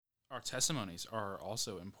Our testimonies are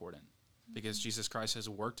also important because Jesus Christ has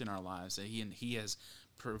worked in our lives, and he has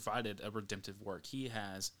provided a redemptive work. He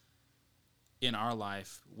has, in our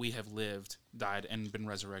life, we have lived, died, and been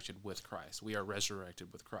resurrected with Christ. We are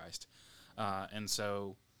resurrected with Christ. And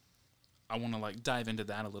so I want to dive into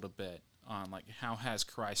that a little bit on how has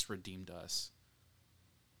Christ redeemed us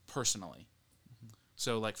personally.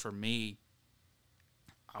 So for me,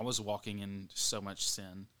 I was walking in so much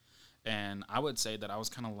sin, and I would say that I was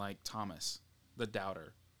kind of like Thomas, the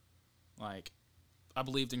doubter. I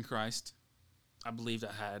believed in Christ. I believed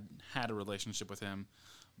I had a relationship with him,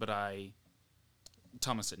 but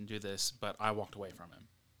Thomas didn't do this, but I walked away from him.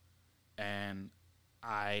 And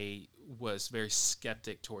I was very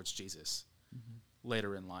skeptic towards Jesus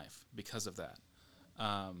later in life because of that.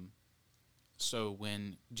 So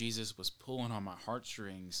when Jesus was pulling on my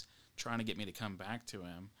heartstrings, trying to get me to come back to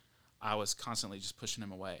him, I was constantly just pushing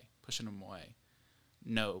him away.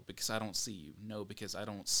 No, because I don't see you. No, because I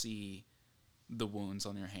don't see the wounds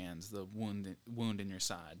on your hands, the wound in your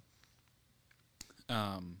side.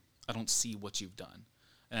 I don't see what you've done,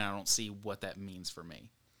 and I don't see what that means for me.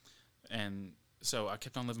 And so I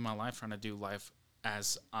kept on living my life, trying to do life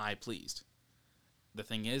as I pleased. The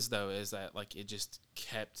thing is, though, is that it just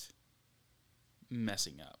kept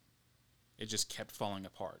messing up. It just kept falling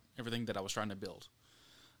apart. Everything that I was trying to build.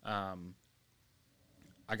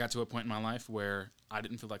 I got to a point in my life where I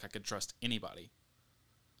didn't feel like I could trust anybody.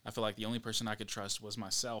 I feel like the only person I could trust was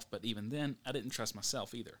myself, but even then, I didn't trust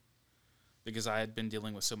myself either. Because I had been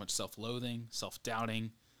dealing with so much self-loathing,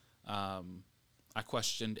 self-doubting. I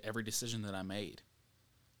questioned every decision that I made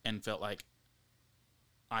and felt like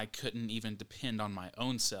I couldn't even depend on my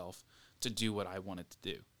own self to do what I wanted to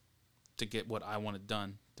do, to get what I wanted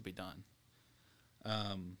done to be done.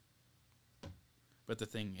 But the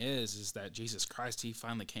thing is that Jesus Christ, he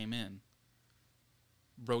finally came in,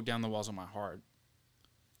 broke down the walls of my heart,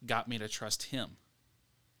 got me to trust him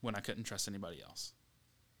when I couldn't trust anybody else.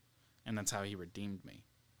 And that's how he redeemed me.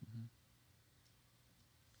 Mm-hmm.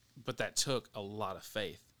 But that took a lot of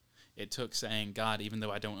faith. It took saying, God, even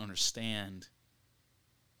though I don't understand,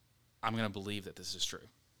 I'm going to believe that this is true.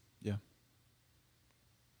 Yeah.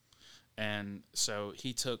 And so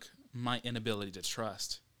he took my inability to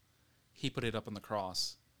trust, he put it up on the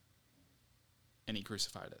cross, and he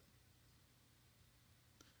crucified it.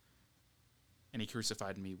 And he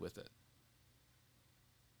crucified me with it.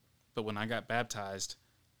 But when I got baptized,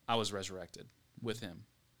 I was resurrected with him.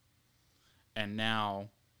 And now,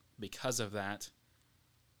 because of that,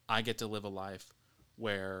 I get to live a life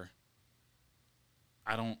where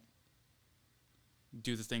I don't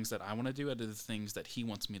do the things that I want to do. I do the things that he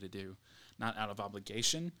wants me to do, not out of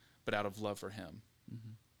obligation, but out of love for him.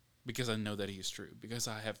 Mm-hmm. Because I know that he is true. Because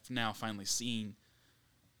I have now finally seen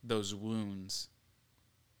those wounds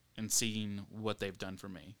and seen what they've done for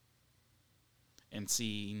me. And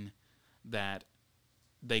seeing that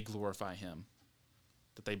they glorify him,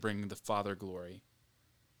 that they bring the Father glory.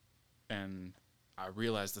 And I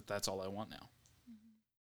realize that that's all I want now.